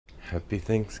Happy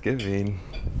Thanksgiving.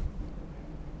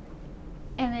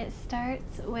 And it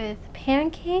starts with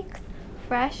pancakes,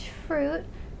 fresh fruit,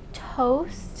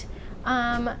 toast,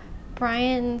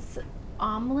 Brian's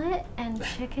omelet, and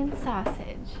chicken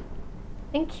sausage.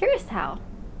 And Curacao.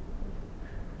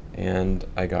 And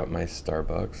I got my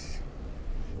Starbucks.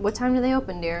 What time do they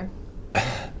open, dear?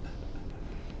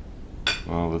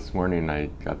 Well, this morning I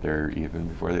got there even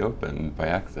before they opened by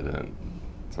accident,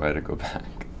 so I had to go back.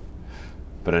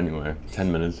 But anyway,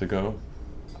 10 minutes ago,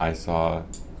 I saw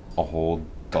a whole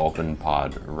dolphin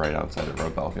pod right outside of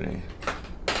our balcony.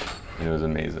 And it was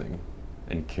amazing.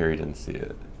 And Kerry didn't see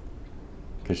it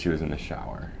because she was in the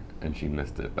shower and she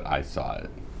missed it, but I saw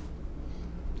it.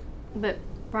 But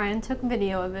Brian took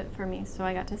video of it for me, so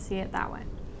I got to see it that way.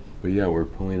 But yeah, we're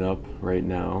pulling up right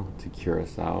now to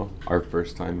Curacao. Our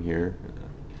first time here.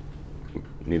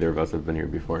 Neither of us have been here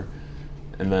before.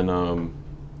 And then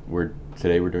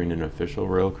today we're doing an official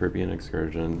Royal Caribbean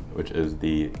excursion, which is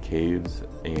the caves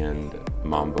and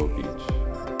Mambo Beach.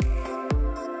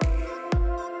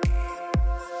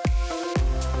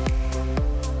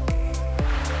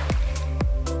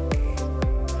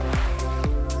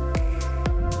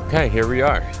 Okay, here we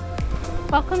are.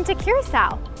 Welcome to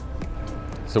Curacao.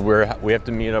 So we have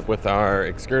to meet up with our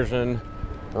excursion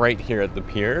right here at the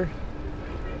pier.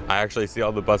 I actually see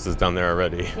all the buses down there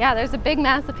already. Yeah, there's a big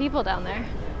mass of people down there.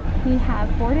 We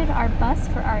have boarded our bus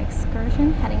for our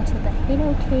excursion heading to the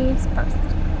Hato Caves first.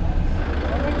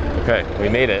 Okay, we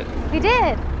made it. We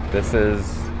did. This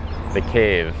is the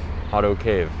cave, Hato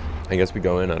Cave. I guess we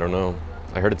go in, I don't know.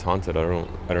 I heard it's haunted, I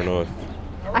don't know if...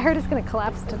 I heard it's gonna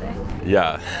collapse today.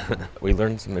 Yeah, we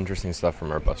learned some interesting stuff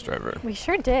from our bus driver. We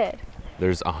sure did.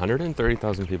 There's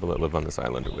 130,000 people that live on this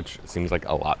island, which seems like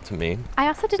a lot to me. I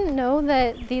also didn't know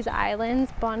that these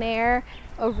islands, Bonaire,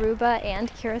 Aruba,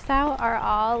 and Curacao are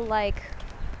all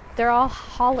they're all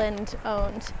Holland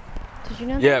owned. Did you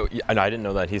know that? Yeah, and I didn't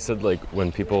know that. He said like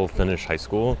when people finish high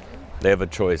school, they have a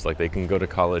choice. Like they can go to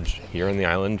college here on the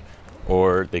island,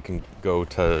 or they can go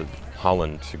to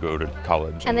Holland to go to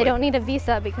college. And they don't need a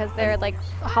visa because they're like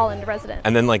Holland residents.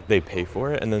 And then like they pay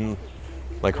for it, and then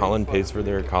like Holland pays for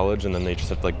their college, and then they just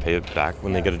have to like pay it back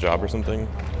when they get a job or something.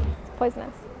 It's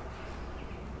poisonous.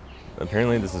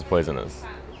 Apparently this is poisonous.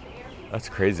 That's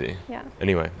crazy. Yeah.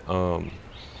 Anyway,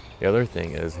 the other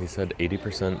thing is he said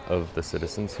 80% of the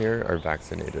citizens here are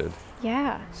vaccinated.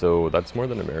 Yeah. So that's more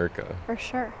than America. For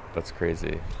sure. That's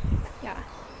crazy. Yeah.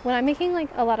 When I'm making like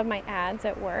a lot of my ads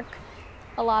at work,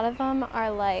 a lot of them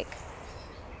are like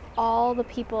all the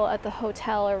people at the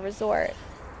hotel or resort,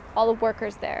 all the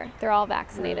workers there, they're all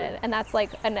vaccinated. And that's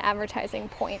like an advertising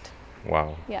point.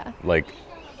 Wow. Yeah. Like,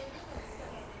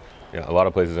 yeah, a lot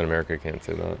of places in America can't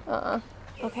say that.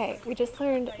 Okay, we just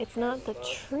learned it's not the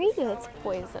tree that's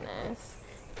poisonous.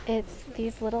 It's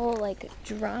these little like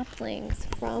droplings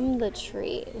from the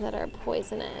tree that are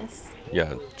poisonous.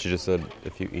 Yeah, she just said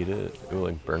if you eat it, it will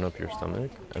like burn up your stomach.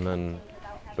 And then,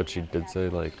 but she did say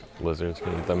like lizards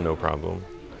can eat them, no problem.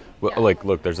 Well, Yeah. like,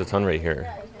 look, there's a ton right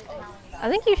here. I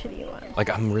think you should eat one. Like,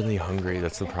 I'm really hungry,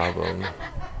 that's the problem.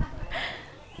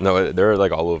 No, they're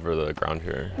like all over the ground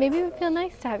here. Maybe it would feel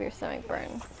nice to have your stomach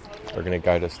burn. They're gonna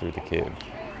guide us through the cave.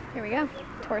 Here we go.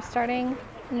 Tour starting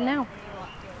now.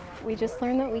 We just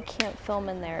learned that we can't film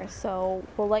in there, so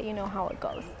we'll let you know how it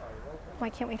goes. Why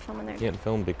can't we film in there? Can't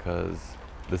film because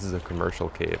this is a commercial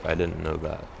cave. I didn't know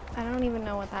that. I don't even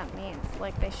know what that means.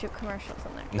 Like they shoot commercials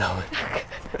in there.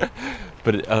 No.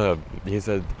 But he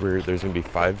said there's gonna be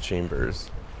 5 chambers.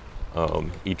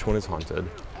 Each one is haunted.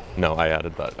 No, I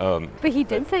added that. But he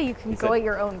did say you can go at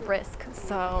your own risk,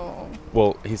 so...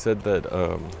 Well, he said that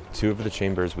 2 of the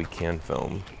chambers we can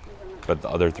film, but the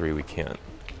other 3 we can't.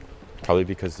 Probably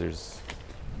because there's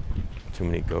too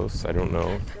many ghosts. I don't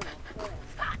know.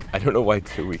 I don't know why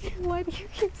 2 we can't. Why do you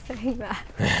keep saying that?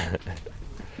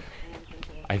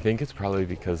 I think it's probably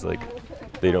because like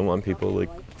they don't want people like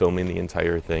filming the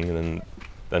entire thing, and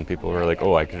then people are like,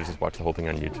 oh, I could just watch the whole thing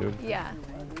on YouTube. Yeah,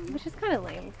 which is kind of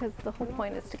lame because the whole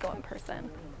point is to go in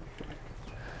person.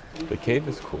 The cave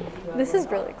is cool. This is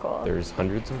really cool. There's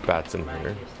hundreds of bats in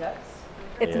here.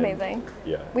 It's amazing.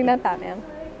 Yeah. We met Batman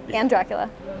and Dracula.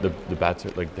 The bats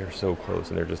are like, they're so close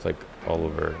and they're just like all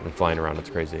over and flying around. It's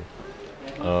crazy.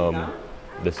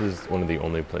 This is one of the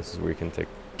only places where you can take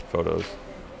photos.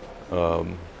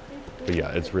 But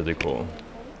yeah, it's really cool.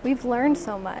 We've learned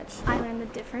so much. I learned the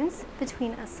difference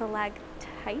between a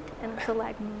stalactite and a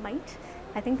stalagmite.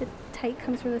 I think the tite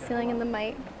comes from the ceiling and the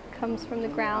mite comes from the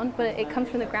ground, but it comes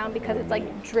from the ground because it's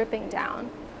like dripping down.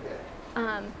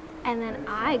 And then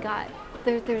I got,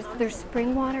 there's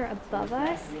spring water above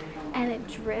us and it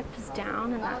drips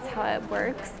down, and that's how it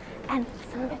works. And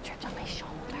some of it dripped on my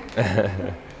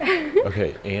shoulder.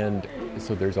 Okay, and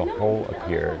so there's a hole up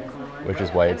here, which is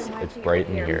why it's bright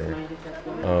in here.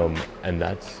 And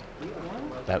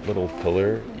that little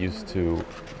pillar used to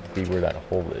be where that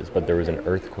hole is, but there was an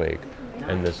earthquake,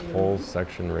 and this whole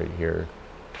section right here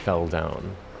fell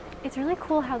down. It's really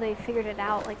cool how they figured it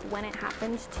out, like when it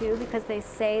happened too, because they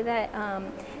say that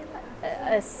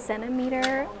a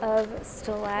centimeter of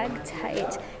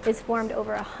stalactite is formed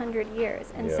over 100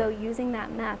 years. And so using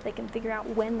that math, they can figure out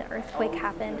when the earthquake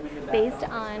happened based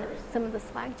on some of the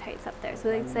stalactites up there. So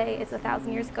they'd say it's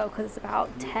 1,000 years ago because it's about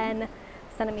 10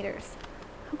 centimeters.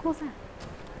 How cool is that?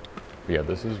 Yeah,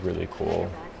 this is really cool.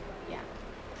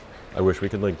 I wish we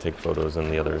could like take photos in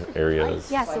the other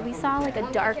areas. Yeah, so we saw like a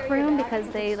dark room because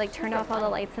they like turned off all the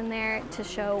lights in there to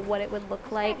show what it would look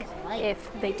like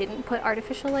if they didn't put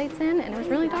artificial lights in, and it was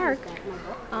really dark.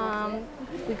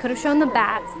 We could have shown the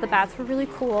bats. The bats were really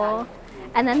cool.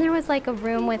 And then there was like a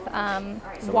room with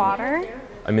water.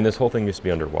 I mean, this whole thing used to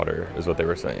be underwater, is what they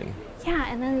were saying. Yeah,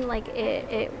 and then like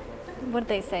it what did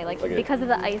they say? Like because of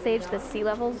the ice age, the sea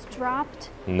levels dropped?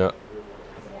 No,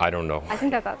 I don't know. I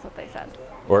think that's what they said.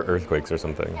 Or earthquakes or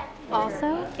something.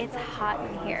 Also, it's hot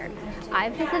in here.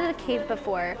 I've visited a cave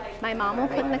before. My mom will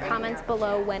put in the comments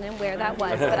below when and where that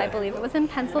was, but I believe it was in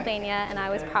Pennsylvania, and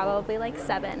I was probably like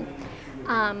 7.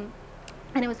 And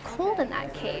it was cold in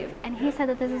that cave, and he said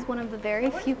that this is one of the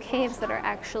very few caves that are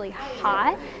actually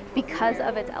hot because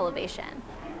of its elevation.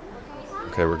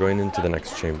 Okay, we're going into the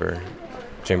next chamber.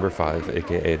 Chamber 5,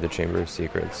 aka the Chamber of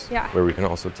Secrets, where we can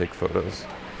also take photos.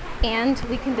 And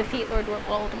we can defeat Lord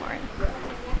Voldemort.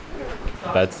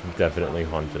 That's definitely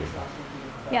haunted.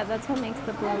 Yeah, that's what makes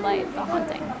the blue light the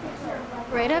haunting.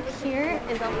 Right up here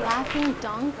is a laughing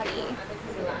donkey.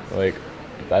 Like,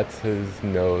 that's his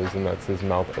nose and that's his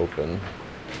mouth open.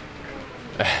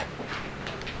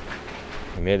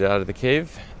 We made it out of the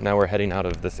cave. Now we're heading out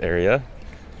of this area,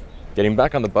 getting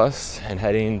back on the bus and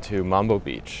heading to Mambo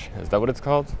Beach. Is that what it's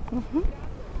called? Mm-hmm.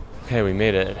 Okay, we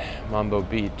made it. Mambo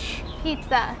Beach.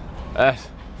 Pizza.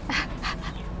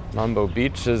 Mambo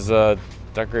Beach is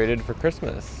decorated for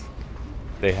Christmas.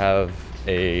 They have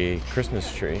a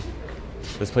Christmas tree.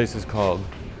 This place is called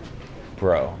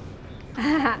Bro.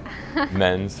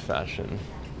 Men's fashion.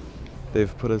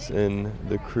 They've put us in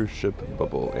the cruise ship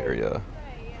bubble area.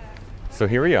 So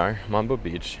here we are, Mambo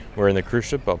Beach. We're in the cruise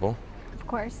ship bubble. Of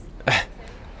course.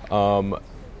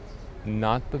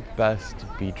 Not the best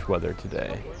beach weather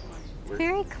today. It's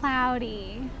very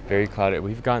cloudy. Very cloudy.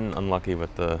 We've gotten unlucky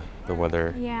with the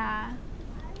weather. Yeah.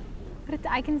 But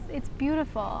it's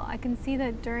beautiful. I can see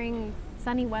that during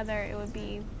sunny weather it would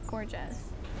be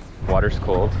gorgeous. Water's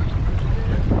cold,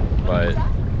 but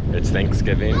it's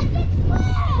Thanksgiving.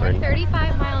 We're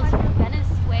 35 miles from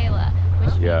Venezuela,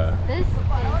 which means this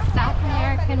is South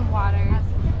American waters,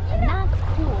 and that's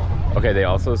cool. Okay, they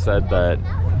also said that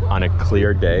on a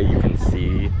clear day you can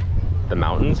see the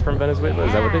mountains from Venezuela.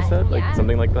 Is that what they said? Like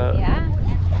something like that? Yeah.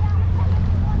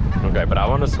 Okay, but I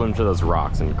want to swim to those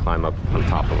rocks and climb up on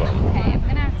top of them. Okay, I'm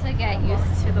gonna have to get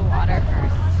used to the water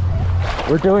first.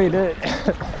 We're doing it.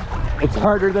 It's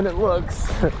harder than it looks.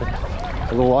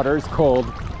 The water is cold.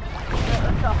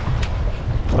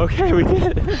 Okay, we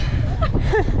did it.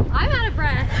 I'm out of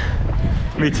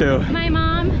breath. Me too. My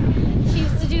mom, she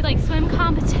used to do like swim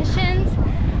competitions.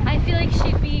 I feel like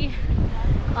she'd be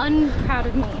unproud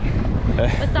of me.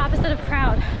 What's the opposite of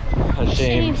proud?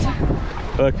 Ashamed.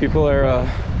 Look, people are,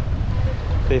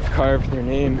 they've carved their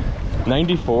name.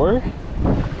 94? Wow.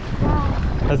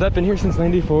 Has that been here since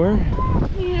 94?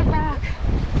 We need a rock.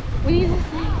 We need to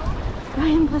say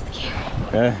Ryan plus Kerry.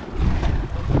 Yeah.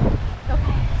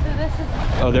 Okay, so this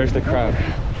is... Oh, there's the crowd.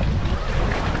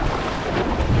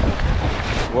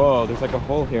 Whoa, there's like a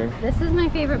hole here. This is my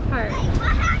favorite part.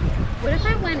 What if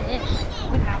I went in?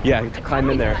 Yeah, climb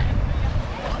in there.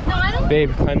 No, I don't...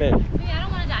 Babe, climb in. Baby, I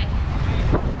don't want to die.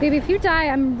 Baby, if you die,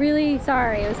 I'm really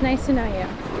sorry. It was nice to know you.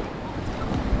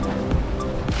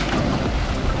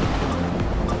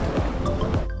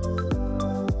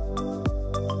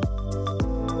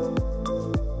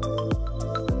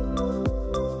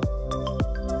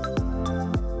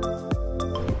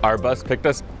 Our bus picked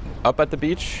us up at the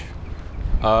beach.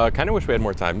 Kind of wish we had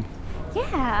more time.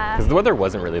 Yeah. Because the weather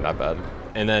wasn't really that bad.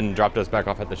 And then dropped us back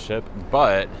off at the ship,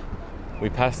 but we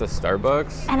passed a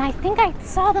Starbucks. And I think I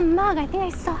saw the mug. I think I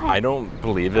saw it. I don't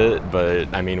believe it,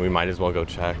 but I mean, we might as well go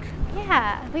check.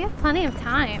 Yeah, we have plenty of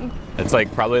time. It's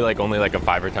like probably like only like a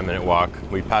 5 or 10 minute walk.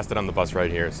 We passed it on the bus right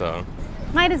here, so.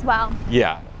 Might as well.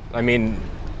 Yeah, I mean,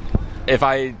 if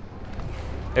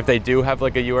they do have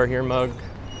like a You Are Here mug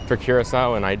for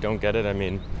Curacao and I don't get it, I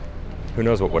mean, Who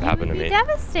knows what would happen to me?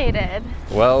 Devastated.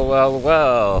 Well, well,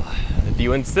 well. If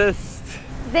you insist.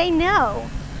 They know.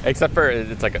 Except for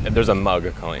it's like there's a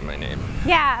mug calling my name.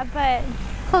 Yeah, but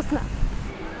close enough.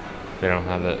 They don't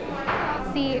have it.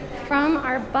 See, from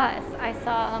our bus, I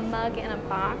saw a mug in a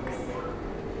box,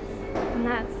 and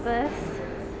that's this.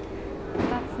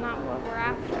 That's not what we're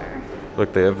after.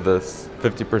 Look, they have this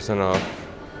 50% off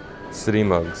city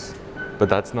mugs, but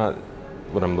that's not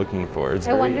what I'm looking for.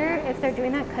 I wonder if they're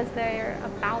doing that because they're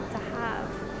about to have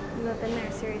the Been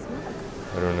There series mug.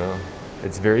 I don't know.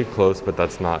 It's very close, but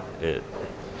that's not it.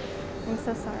 I'm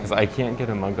so sorry. Because I can't get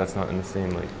a mug that's not in the same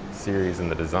like series in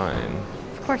the design.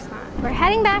 Of course not. We're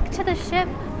heading back to the ship.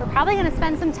 We're probably going to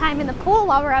spend some time in the pool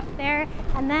while we're up there,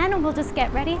 and then we'll just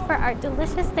get ready for our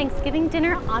delicious Thanksgiving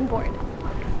dinner on board.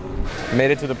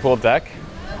 Made it to the pool deck.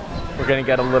 We're gonna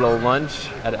get a little lunch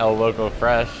at El Loco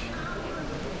Fresh.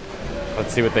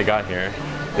 Let's see what they got here.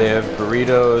 They have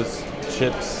burritos,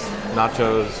 chips,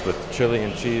 nachos with chili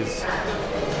and cheese,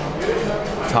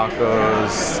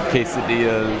 tacos,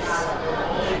 quesadillas.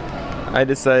 I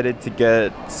decided to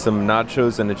get some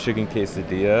nachos and a chicken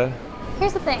quesadilla.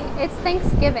 Here's the thing, it's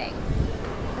Thanksgiving.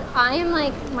 I am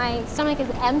like, my stomach is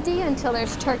empty until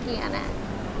there's turkey in it.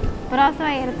 But also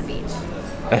I ate at the beach.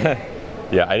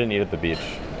 Yeah, I didn't eat at the beach.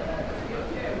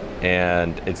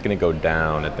 And it's gonna go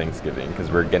down at Thanksgiving because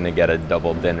we're gonna get a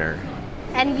double dinner.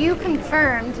 And you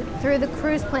confirmed through the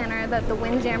cruise planner that the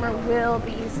Windjammer will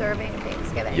be serving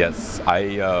Thanksgiving. Yes,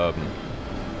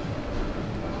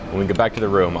 when we get back to the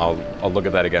room, I'll look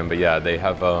at that again. But yeah, they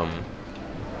have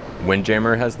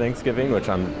Windjammer has Thanksgiving, which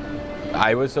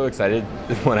I was so excited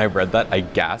when I read that. I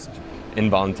gasped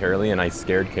involuntarily and I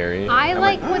scared Carrie. I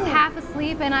was half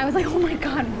asleep and I was like, oh my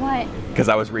God, what? Because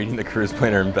I was reading the cruise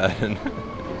planner in bed and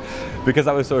because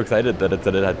I was so excited that it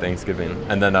said it had Thanksgiving.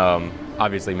 And then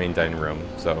obviously main dining room,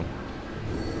 so.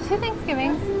 2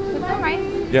 Thanksgivings, it's all right.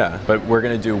 Yeah, but we're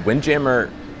gonna do Windjammer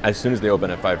as soon as they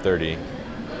open at 5:30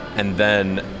 and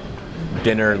then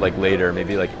dinner like later,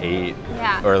 maybe like 8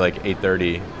 or like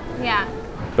 8:30. Yeah.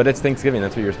 But it's Thanksgiving,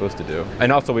 that's what you're supposed to do.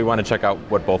 And also we want to check out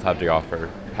what both have to offer,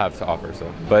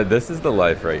 so. But this is the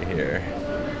life right here.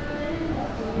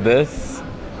 This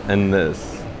and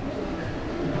this.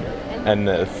 And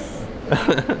this.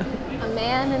 A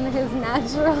man in his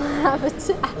natural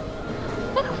habitat.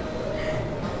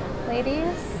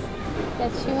 Ladies,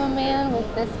 get you a man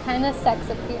with this kind of sex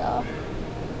appeal.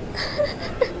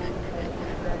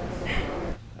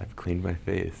 I've cleaned my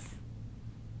face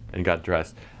and got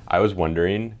dressed. I was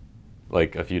wondering,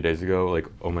 like a few days ago, like,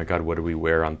 oh my God, what do we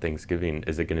wear on Thanksgiving?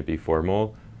 Is it gonna be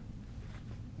formal?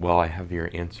 Well, I have your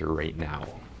answer right now.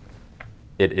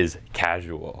 It is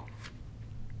casual.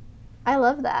 I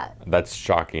love that. That's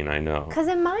shocking, I know. Because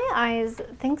in my eyes,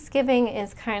 Thanksgiving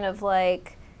is kind of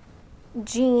like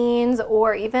jeans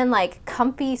or even like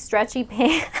comfy, stretchy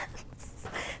pants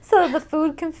so the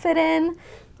food can fit in.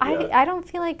 Yeah. I don't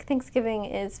feel like Thanksgiving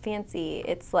is fancy.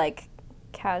 It's like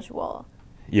casual.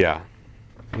 Yeah.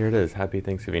 Here it is. Happy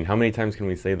Thanksgiving. How many times can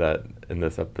we say that in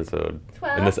this episode?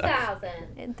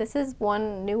 12,000. This is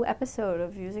one new episode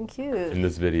of Using Cues. In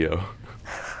this video.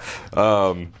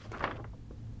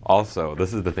 Also,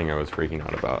 this is the thing I was freaking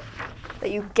out about.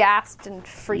 That you gasped and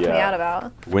freaked me out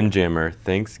about. Windjammer,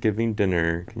 Thanksgiving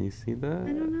dinner. Can you see that?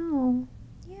 I don't know.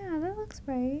 Yeah, that looks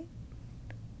right.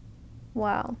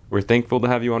 Wow. We're thankful to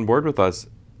have you on board with us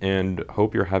and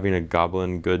hope you're having a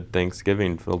goblin good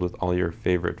Thanksgiving filled with all your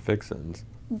favorite fixins.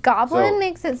 Goblin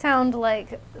makes it sound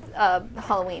like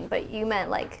Halloween, but you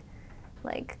meant like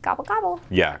gobble gobble.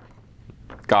 Yeah.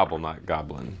 Gobble, not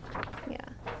goblin. Yeah.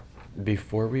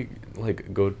 Before we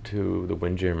go to the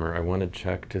Windjammer, I want to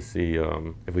check to see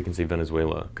if we can see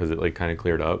Venezuela because it kind of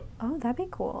cleared up. Oh, that'd be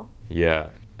cool. Yeah,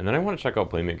 and then I want to check out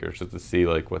Playmakers just to see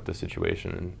what the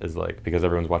situation is like because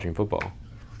everyone's watching football.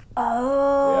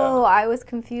 Oh, yeah. I was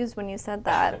confused when you said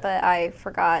that, but I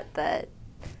forgot that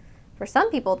for some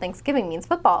people Thanksgiving means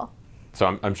football.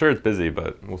 So I'm sure it's busy,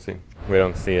 but we'll see. We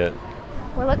don't see it.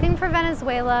 We're looking for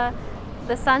Venezuela.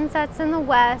 The sun sets in the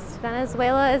west,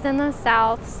 Venezuela is in the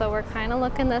south, so we're kind of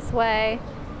looking this way.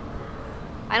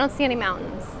 I don't see any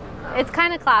mountains. It's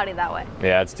kind of cloudy that way.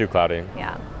 Yeah, it's too cloudy.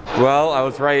 Yeah. Well, I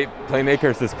was right.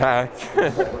 Playmakers is packed.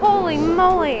 Holy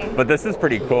moly. But this is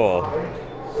pretty cool.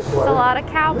 It's a lot of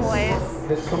cowboys.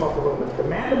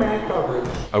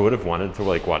 I would have wanted to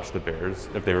watch the Bears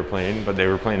if they were playing, but they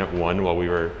were playing at 1 while we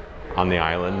were on the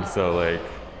island, so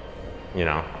you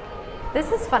know. This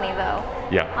is funny though.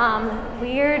 Yeah.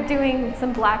 We're doing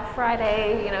some Black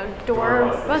Friday,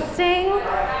 door busting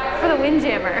for the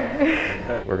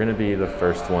Windjammer. We're gonna be the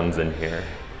first ones in here.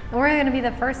 We're gonna be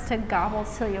the first to gobble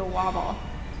till you wobble.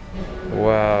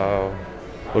 Wow.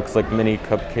 Looks like mini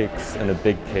cupcakes and a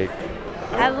big cake.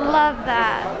 I love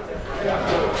that.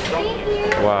 Thank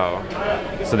you. Wow.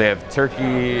 So they have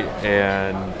turkey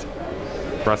and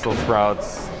Brussels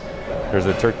sprouts. There's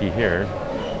a turkey here,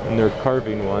 and they're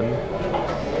carving one.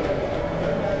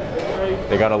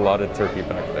 They got a lot of turkey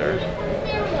back there.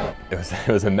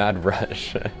 It was a mad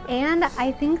rush. And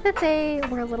I think that they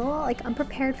were a little like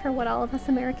unprepared for what all of us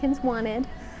Americans wanted.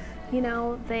 You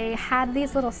know, they had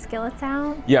these little skillets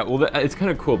out. Yeah, well, it's kind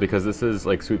of cool because this is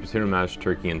like sweet potato mashed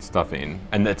turkey and stuffing,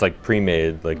 and it's like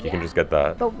pre-made. Like you can just get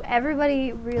that. But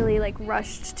everybody really like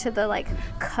rushed to the like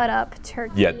cut up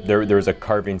turkey. Yeah, there was a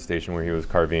carving station where he was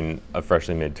carving a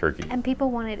freshly made turkey. And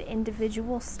people wanted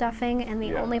individual stuffing, and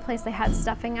the only place they had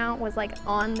stuffing out was like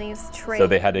on these trays. So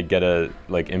they had to get a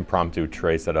like impromptu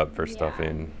tray set up for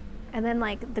stuffing. And then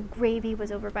like the gravy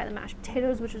was over by the mashed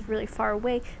potatoes, which was really far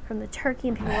away from the turkey,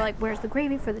 and people were like, where's the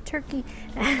gravy for the turkey?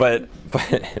 but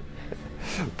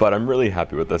I'm really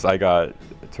happy with this. I got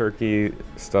turkey,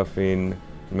 stuffing,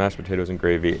 mashed potatoes and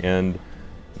gravy, and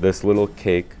this little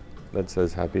cake that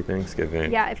says Happy Thanksgiving.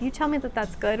 Yeah, if you tell me that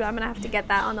that's good, I'm gonna have to get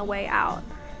that on the way out.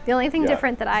 The only thing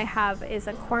different that I have is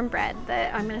a cornbread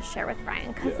that I'm gonna share with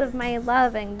Brian because of my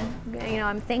love, and you know,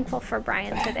 I'm thankful for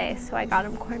Brian today, so I got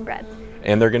him cornbread.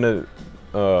 And they're gonna,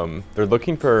 they're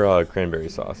looking for cranberry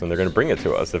sauce, and they're gonna bring it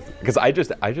to us. Because I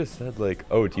just said like,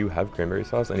 oh, do you have cranberry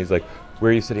sauce? And he's like,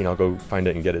 where are you sitting? I'll go find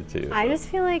it and get it to you. I just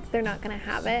feel like they're not gonna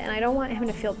have it, and I don't want him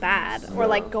to feel bad or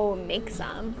like go make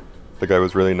some. The guy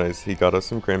was really nice. He got us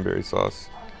some cranberry sauce.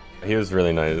 He was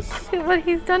really nice. What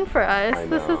he's done for us.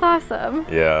 This is awesome.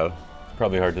 Yeah, it's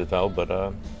probably hard to tell, but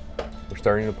we're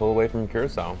starting to pull away from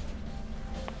Curacao.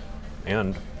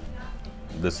 And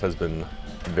this has been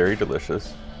very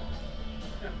delicious.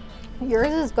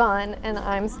 Yours is gone, and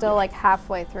I'm still like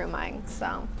halfway through mine,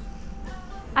 so.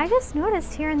 I just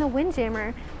noticed here in the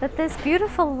Windjammer that this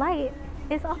beautiful light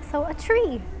is also a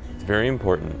tree. It's very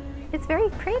important. It's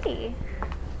very pretty.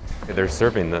 They're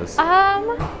serving this.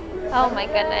 Oh my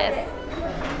goodness.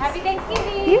 Happy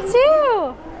Thanksgiving. You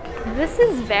too. This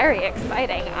is very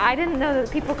exciting. I didn't know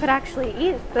that people could actually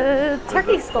eat the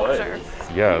turkey sculpture.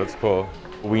 Yeah, that's cool.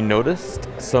 We noticed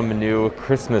some new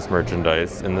Christmas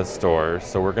merchandise in the store,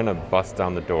 so we're gonna bust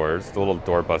down the doors, the little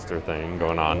door buster thing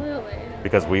going on. Really?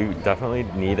 Because we definitely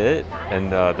need it,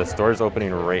 and the store's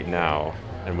opening right now,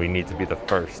 and we need to be the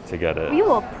first to get it. We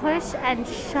will push and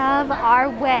shove our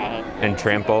way. And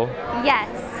trample?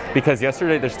 Yes. Because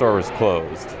yesterday the store was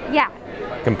closed. Yeah.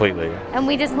 Completely. And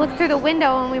we just looked through the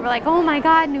window and we were like, oh my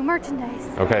God, new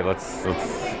merchandise. Okay, let's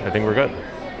I think we're good.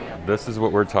 This is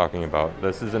what we're talking about.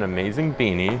 This is an amazing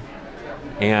beanie,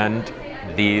 and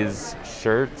these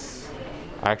shirts,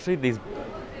 actually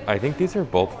I think these are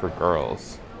both for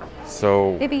girls.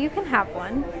 So maybe you can have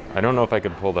one. I don't know if I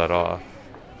could pull that off,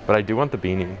 but I do want the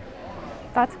beanie.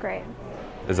 That's great.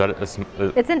 Is that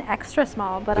it's an extra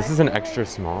small, but this is an extra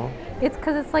small? It's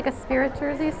because it's like a Spirit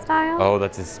jersey style. Oh,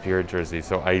 that's a Spirit jersey,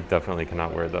 so I definitely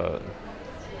cannot wear that.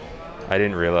 I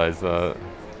didn't realize that.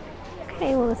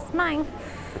 Okay, well, this is mine.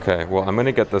 Okay, well, I'm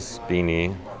gonna get this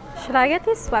beanie. Should I get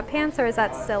these sweatpants, or is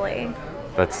that silly?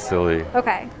 That's silly.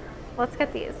 Okay, let's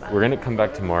get these then. We're gonna come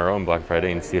back tomorrow on Black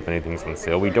Friday and see if anything's on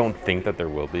sale. We don't think that there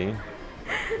will be.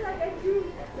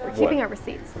 We're keeping our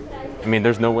receipts. I mean,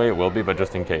 there's no way it will be, but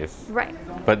just in case. Right.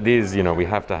 But these, you know, we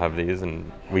have to have these,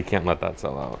 and we can't let that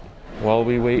sell out. While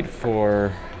we wait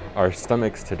for our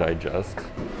stomachs to digest,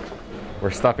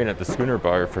 we're stopping at the Schooner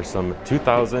Bar for some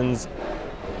 2000s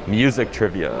music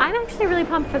trivia. I'm actually really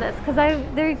pumped for this because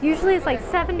there usually is like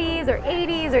 70s or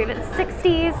 80s or even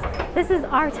 60s. This is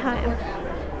our time.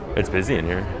 It's busy in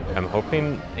here. I'm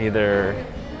hoping either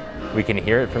we can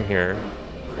hear it from here,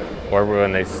 or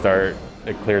when they start,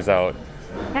 it clears out.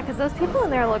 Yeah, because those people in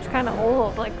there look kind of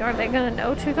old. Like, are they gonna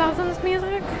know 2000s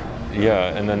music?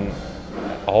 Yeah, and then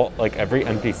every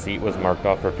empty seat was marked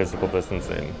off for physical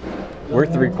distancing. We're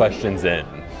 3 questions in.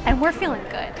 And we're feeling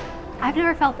good. I've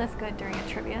never felt this good during a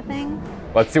trivia thing.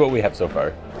 Let's see what we have so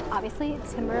far. Obviously,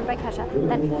 Timber by Kesha.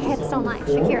 Then Hips Don't Lie,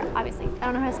 Shakira, obviously. I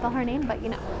don't know how to spell her name, but you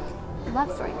know.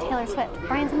 Love Story, Taylor Swift.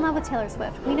 Brian's in love with Taylor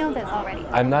Swift. We know this already.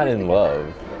 I'm not in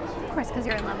love. Of course, because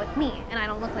you're in love with me, and I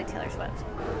don't look like Taylor Swift.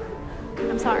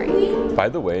 I'm sorry. By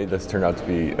the way, this turned out to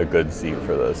be a good seat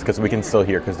for this, because we can still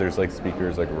hear, because there's like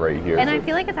speakers like right here. And I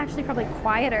feel like it's actually probably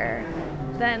quieter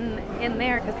than in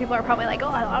there, because people are probably like,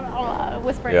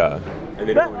 whispering. Yeah. And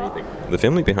they don't know anything. The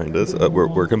family behind us,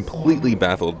 we're completely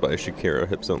baffled by Shakira,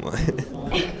 Hips Don't Lie.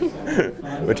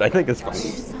 Which I think is funny.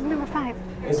 Song number 5.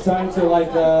 It's time to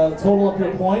total up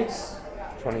your points.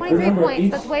 23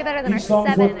 points. That's way better than our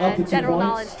 7 at general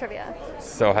knowledge trivia.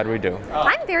 So how do we do?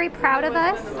 I'm very proud of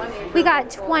us. We got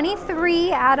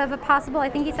 23 out of a possible, I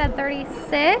think he said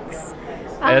 36.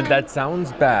 That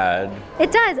sounds bad.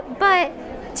 It does, but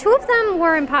 2 of them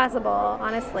were impossible,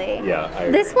 honestly. Yeah, I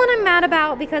agree. This one I'm mad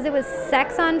about because it was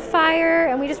Sex on Fire,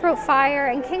 and we just wrote Fire,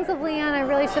 and Kings of Leon, I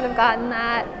really should have gotten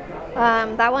that.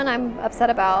 That one I'm upset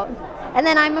about. And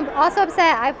then I'm also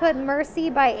upset I put Mercy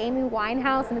by Amy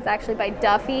Winehouse, and it's actually by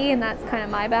Duffy, and that's kind of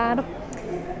my bad.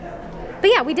 But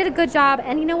yeah, we did a good job,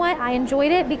 and you know what? I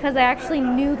enjoyed it because I actually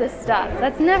knew this stuff.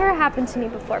 That's never happened to me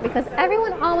before because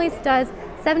everyone always does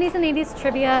 70s and 80s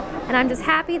trivia, and I'm just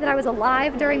happy that I was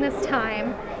alive during this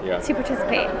time to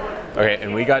participate. Okay,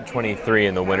 and we got 23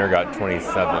 and the winner got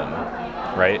 27,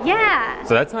 right? Yeah.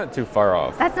 So that's not too far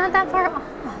off. That's not that far off.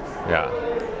 Yeah.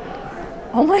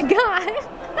 Oh my God.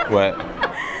 What?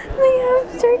 They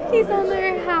have turkeys on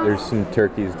their house. There's some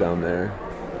turkeys down there.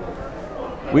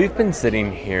 We've been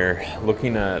sitting here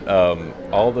looking at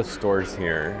all the stores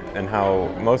here and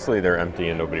how mostly they're empty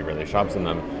and nobody really shops in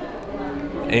them.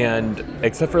 And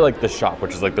except for like the shop,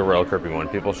 which is like the Royal Caribbean one,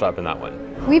 people shop in that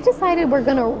one. We've decided we're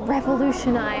gonna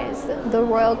revolutionize the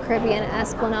Royal Caribbean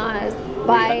Esplanade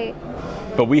by...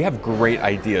 But we have great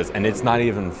ideas, and it's not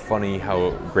even funny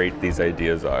how great these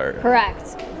ideas are.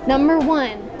 Correct. Number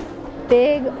 1,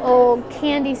 big old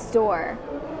candy store.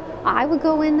 I would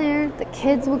go in there, the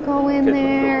kids would go in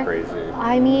there. Would go crazy.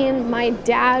 I mean, my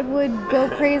dad would go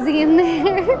crazy in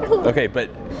there. Okay, but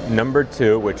number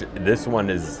 2, which this one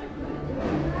is...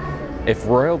 If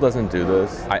Royal doesn't do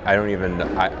this, I don't even...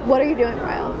 What are you doing,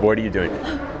 Royal? What are you doing?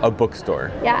 A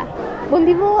bookstore. Yeah. When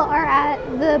people are at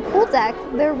the pool deck,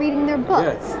 they're reading their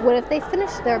books. Yes. What if they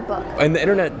finish their book? And the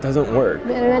internet doesn't work.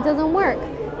 The internet doesn't work.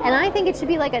 And I think it should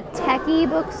be like a techie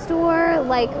bookstore,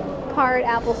 like part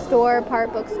Apple store,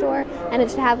 part bookstore. And it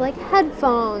should have like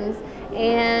headphones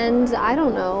and I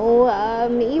don't know.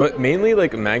 But mainly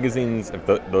like magazines, if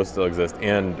those still exist,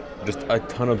 and just a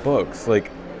ton of books.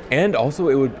 Like, and also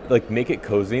it would like make it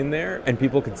cozy in there and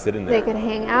people could sit in there. They could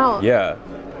hang out. Yeah.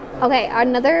 Okay,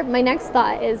 my next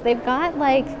thought is they've got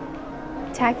like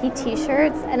tacky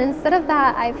t-shirts, and instead of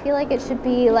that, I feel like it should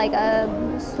be like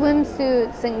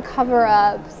swimsuits and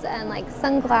cover-ups and like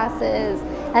sunglasses,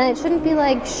 and it shouldn't be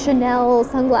like Chanel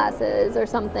sunglasses or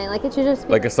something. Like it should just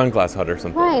be like a sunglass hut or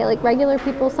something. Right, like regular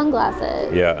people's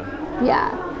sunglasses. Yeah.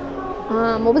 Yeah.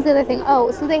 What was the other thing?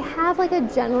 Oh, so they have like a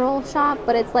general shop,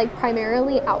 but it's like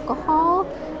primarily alcohol.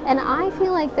 And I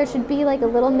feel like there should be like a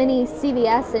little mini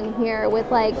CVS in here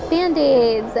with like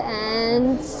Band-Aids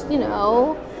and, you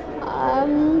know,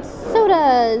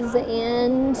 sodas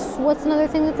and what's another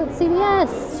thing that's at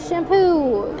CVS?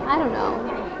 Shampoo. I don't know.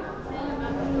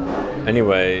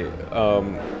 Anyway,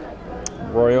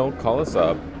 Royal, call us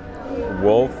up.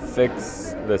 We'll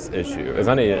fix this issue. It's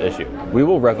not an issue. We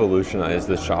will revolutionize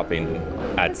the shopping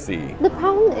at sea. The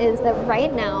problem is that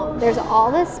right now there's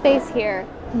all this space here,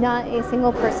 not a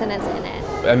single person is in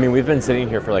it. I mean, we've been sitting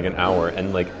here for like an hour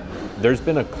and like there's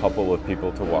been a couple of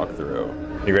people to walk through.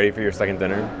 You ready for your second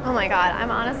dinner? Oh my God,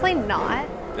 I'm honestly not.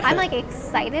 I'm like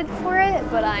excited for it,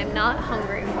 but I'm not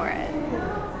hungry for it.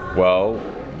 Well,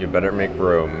 you better make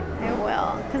room. I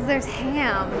will, because there's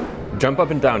ham. Jump up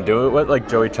and down. Do it what like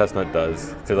Joey Chestnut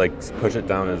does to like push it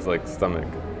down his like stomach.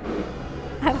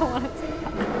 I don't want to do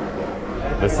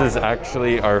that. This is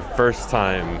actually our first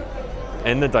time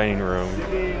in the dining room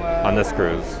on this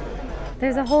cruise.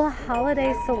 There's a whole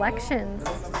holiday selections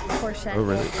portion. Oh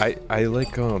really? I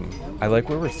like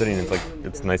where we're sitting. It's like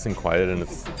it's nice and quiet and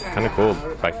it's kind of cool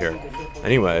back here.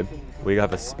 Anyway, we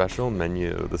have a special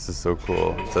menu. This is so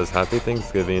cool. It says Happy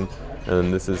Thanksgiving,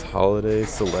 and this is holiday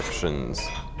selections.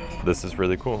 This is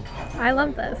really cool. I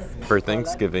love this. For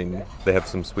Thanksgiving, they have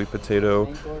some sweet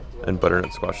potato and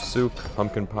butternut squash soup,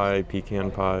 pumpkin pie,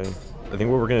 pecan pie. I think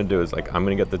what we're gonna do is like I'm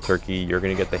gonna get the turkey, you're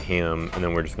gonna get the ham, and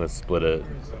then we're just gonna split it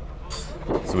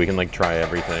so we can like try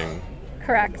everything.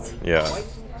 Correct. Yeah.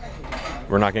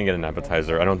 We're not gonna get an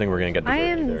appetizer. I don't think we're gonna get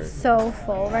dessert either. So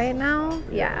full right now.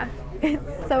 Yeah.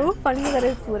 It's so funny that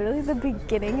it's literally the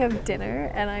beginning of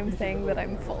dinner and I'm saying that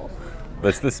I'm full.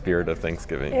 That's the spirit of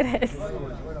Thanksgiving. It is.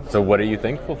 So what are you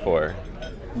thankful for?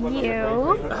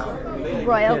 You,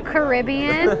 Royal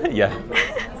Caribbean, Yeah.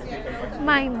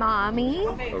 my mommy,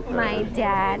 my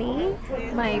daddy,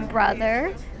 my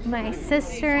brother, my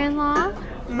sister-in-law,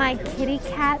 my kitty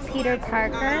cat, Peter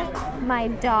Parker, my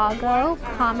doggo,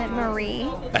 Comet Marie.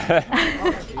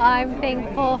 I'm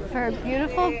thankful for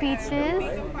beautiful beaches,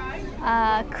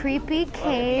 creepy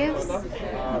caves,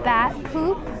 bat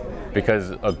poop,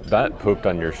 Because a bat pooped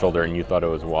on your shoulder and you thought it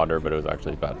was water, but it was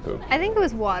actually bat poop. I think it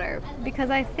was water because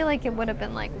I feel like it would have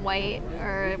been like white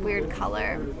or a weird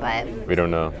color, but We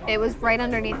don't know. it was right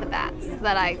underneath the bats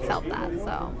that I felt that,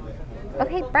 so.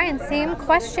 Okay, Brian, same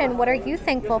question. What are you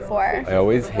thankful for? I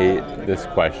always hate this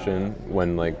question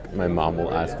when like my mom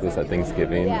will ask this at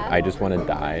Thanksgiving. Yeah. I just want to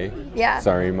die. Yeah.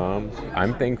 Sorry, Mom.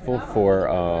 I'm thankful for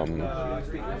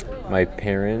my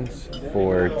parents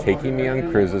for taking me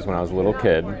on cruises when I was a little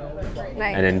kid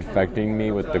Nice. and infecting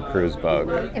me with the cruise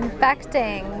bug.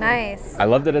 Infecting, nice. I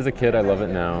loved it as a kid. I love it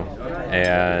now,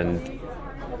 and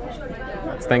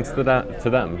it's thanks to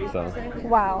them. So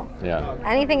Wow. yeah.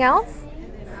 Anything else?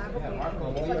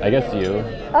 I guess you.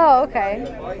 Oh, okay.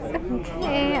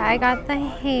 Okay, I got the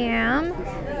ham.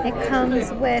 It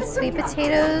comes with sweet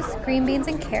potatoes, green beans,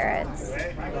 and carrots.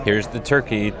 Here's the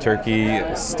turkey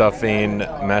stuffing,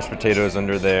 mashed potatoes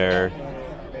under there,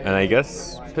 and I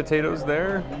guess potatoes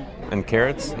there, and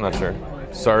carrots, I'm not sure.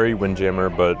 Sorry, Windjammer,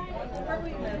 but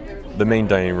the main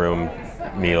dining room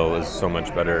meal is so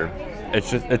much better.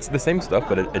 It's the same stuff,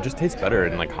 but it just tastes better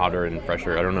and like hotter and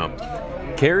fresher, I don't know.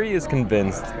 Carrie is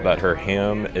convinced that her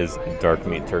ham is dark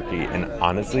meat turkey, and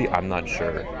honestly, I'm not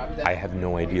sure. I have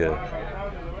no idea.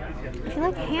 I feel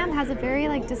like ham has a very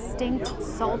like distinct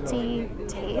salty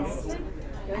taste,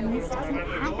 and this doesn't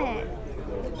have it.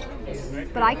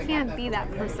 But I can't be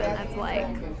that person that's like,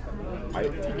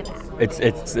 take it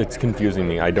back. It's confusing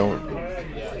me. I don't.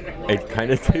 It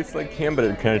kind of tastes like ham, but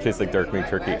it kind of tastes like dark meat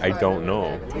turkey. I don't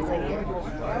know. Tastes like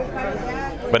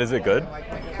ham. But is it good?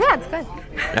 Yeah, it's good.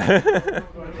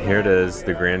 Here it is,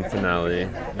 the grand finale,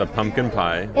 the pumpkin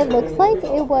pie. It looks like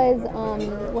it was,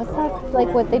 what's that, like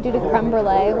what they do to creme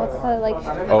brulee? What's that, like?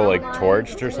 Oh, like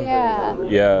torched or something? Yeah.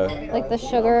 Yeah. Like the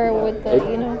sugar with the,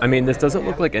 you know? I mean, this doesn't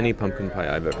look like any pumpkin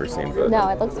pie I've ever seen, but No,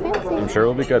 it looks fancy. I'm sure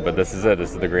it'll be good. But this is it.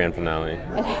 This is the grand finale.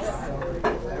 It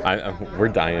is. We're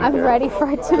dying. I'm ready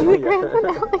for it to be the grand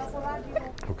finale.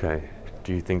 Okay.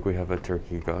 Do you think we have a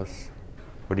turkey, Gus?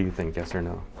 What do you think? Yes or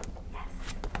no?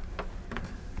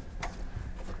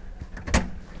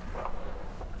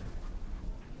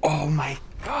 Oh my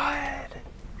God!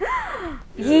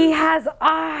 He has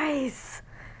eyes.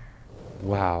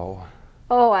 Wow.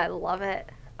 Oh, I love it.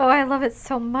 Oh, I love it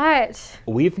so much.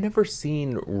 We've never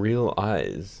seen real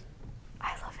eyes.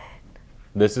 I love it.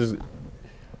 This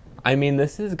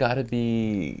has got to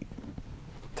be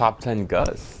top 10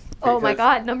 Gus. Oh my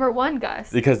God, #1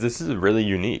 Gus. Because this is really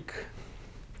unique.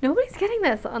 Nobody's getting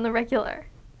this on the regular.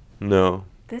 No.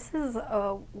 This is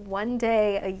a 1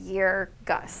 day a year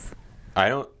Gus. I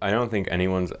don't think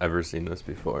anyone's ever seen this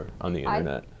before on the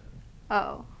internet.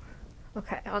 Oh,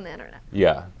 okay, on the internet.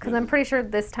 Yeah. Because I'm pretty sure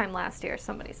this time last year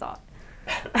somebody saw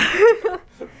it.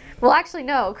 Well, actually,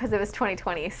 no, because it was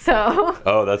 2020, so.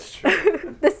 Oh, that's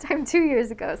true. This time 2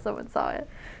 years ago, someone saw it.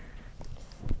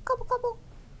 Couple.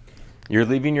 You're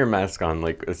leaving your mask on.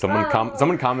 Like someone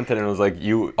commented and was like,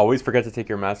 "You always forget to take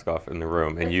your mask off in the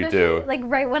room," and you do. Like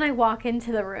right when I walk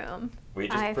into the room.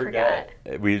 I forget.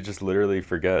 We just literally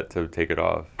forget to take it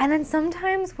off. And then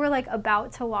sometimes we're like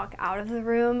about to walk out of the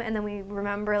room and then we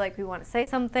remember like we want to say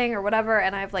something or whatever,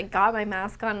 and I've like got my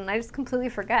mask on and I just completely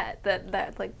forget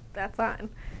that like that's on.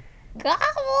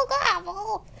 Gobble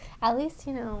gobble. At least,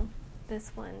 you know,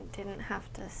 this one didn't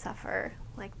have to suffer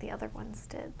like the other ones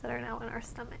did that are now in our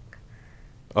stomach.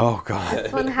 Oh God.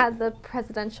 This one had the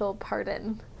presidential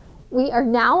pardon. We are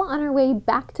now on our way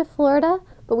back to Florida,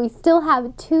 but we still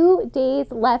have 2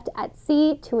 days left at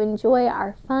sea to enjoy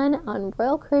our fun on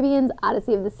Royal Caribbean's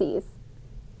Odyssey of the Seas.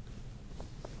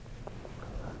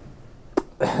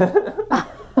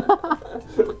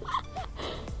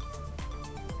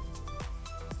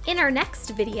 In our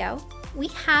next video, we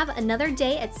have another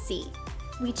day at sea.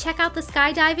 We check out the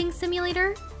skydiving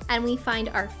simulator, and we find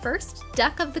our first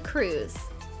duck of the cruise.